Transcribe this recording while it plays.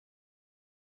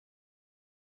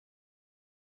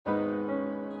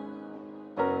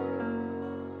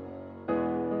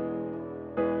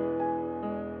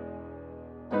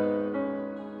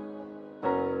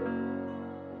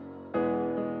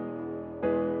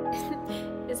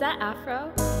Is that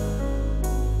Afro?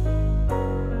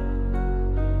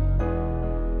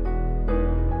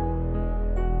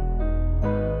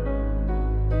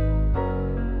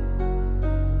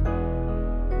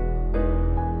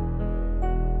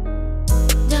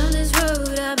 Down this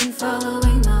road I've been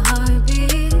following my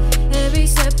heartbeat. Every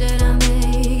step that I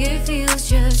make, it feels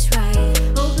just right.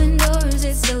 Open doors,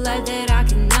 it's the light that I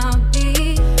cannot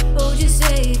be. Oh, just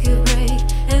take a break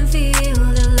and feel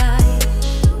the light.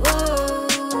 Whoa,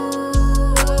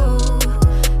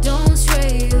 don't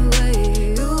stray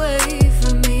away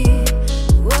from me.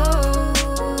 Whoa,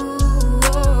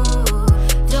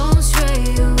 don't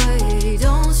stray away.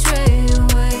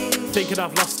 Thinking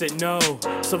I've lost it, no.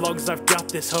 So long as I've got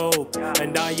this hope,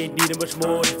 and I ain't needing much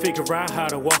more to figure out how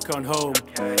to walk on home.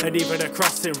 And even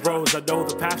across in roads, I know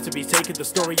the path to be taken. The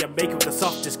story I'm making with the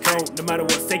softest coat. No matter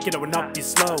what's taken, I will not be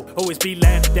slow. Always be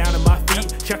landing down on my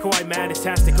feet. Check how I managed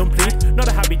tasks to complete. Not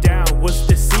a happy down was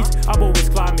deceit. I'm always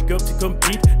climbing up to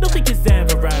compete. Nothing is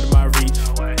ever out of my reach.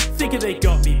 Thinking they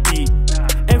got me beat.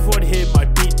 Everyone hear my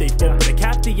beat, they bump, but I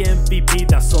cap the MVP,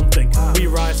 that's something. We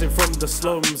rising from the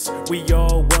slums, we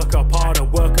all work up hard, a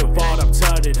work of art, I'm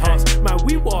turning hearts. Man,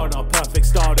 we want our perfect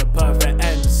start, a perfect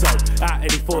end. So, at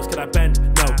any force can I bend?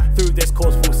 No, through this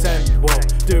course we'll send. Whoa,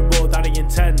 do more than I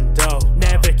intend, oh.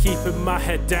 Never keeping my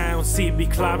head down, see me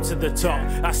climb to the top.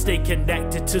 I stay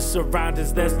connected to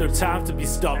surroundings, there's no time to be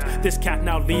stopped. This cat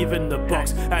now leaving the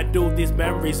box, and all these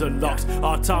memories are locked.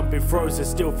 Our time been frozen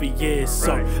still for years,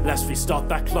 so let's restart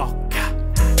that clock.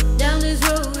 Down this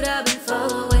road I've been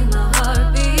following my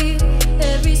heartbeat.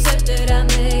 Every step that I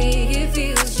make, it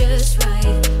feels just right.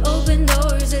 Open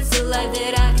doors, it's the life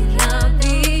that I cannot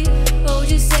be. Oh,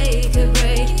 just take a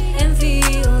break and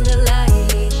feel the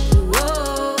light.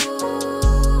 Whoa,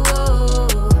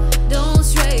 don't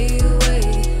stray away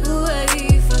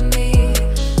from me.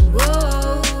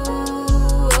 Whoa,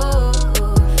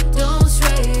 don't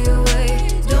stray away.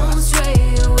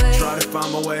 Try to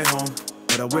find my way home,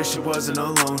 but I wish it wasn't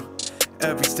alone.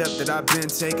 Every step that I've been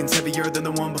taken's heavier than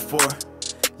the one before.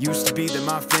 Used to be that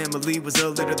my family was a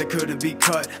litter that couldn't be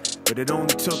cut, but it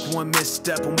only took one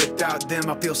misstep, and without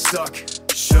them I feel stuck.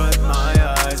 Shut my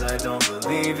eyes, I don't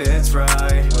believe it's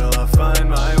right. Will I find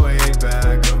my way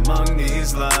back among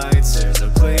these lights? There's a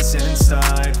place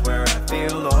inside where I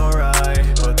feel alright,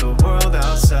 but the world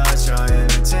outside's trying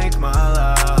to take my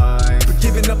life. But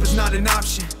giving up is not an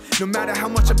option, no matter how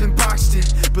much I've been boxed in.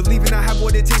 Believing I have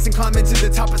what it takes and climbing to the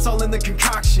top, it's all in the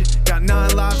concoction. Got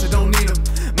 9 lives, I don't need them.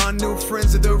 My new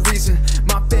friends are the reason.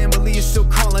 My family is still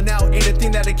calling out, ain't a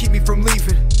thing that'll keep me from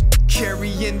leaving.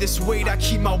 Carrying this weight, I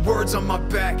keep my words on my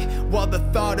back, while the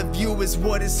thought of you is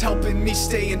what is helping me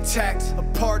stay intact. A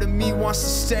part of me wants to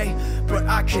stay, but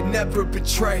I can never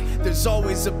betray. There's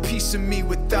always a piece of me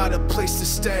without a place to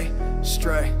stay.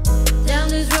 Stray. Down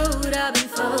this road I've been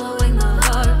following my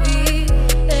heartbeat.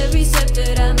 Every step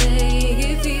that I make,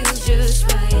 it feels just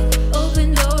right.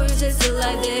 Open doors, it's the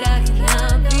life that I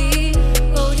cannot be.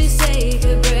 Oh, just take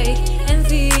a break and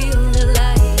feel the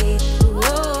light.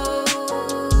 Whoa,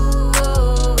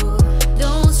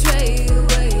 don't stray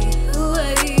away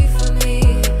from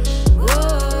me.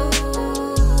 Whoa,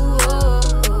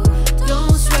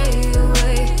 don't stray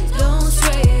away, don't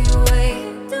stray away.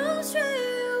 Don't stray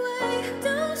away,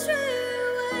 don't stray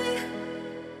away.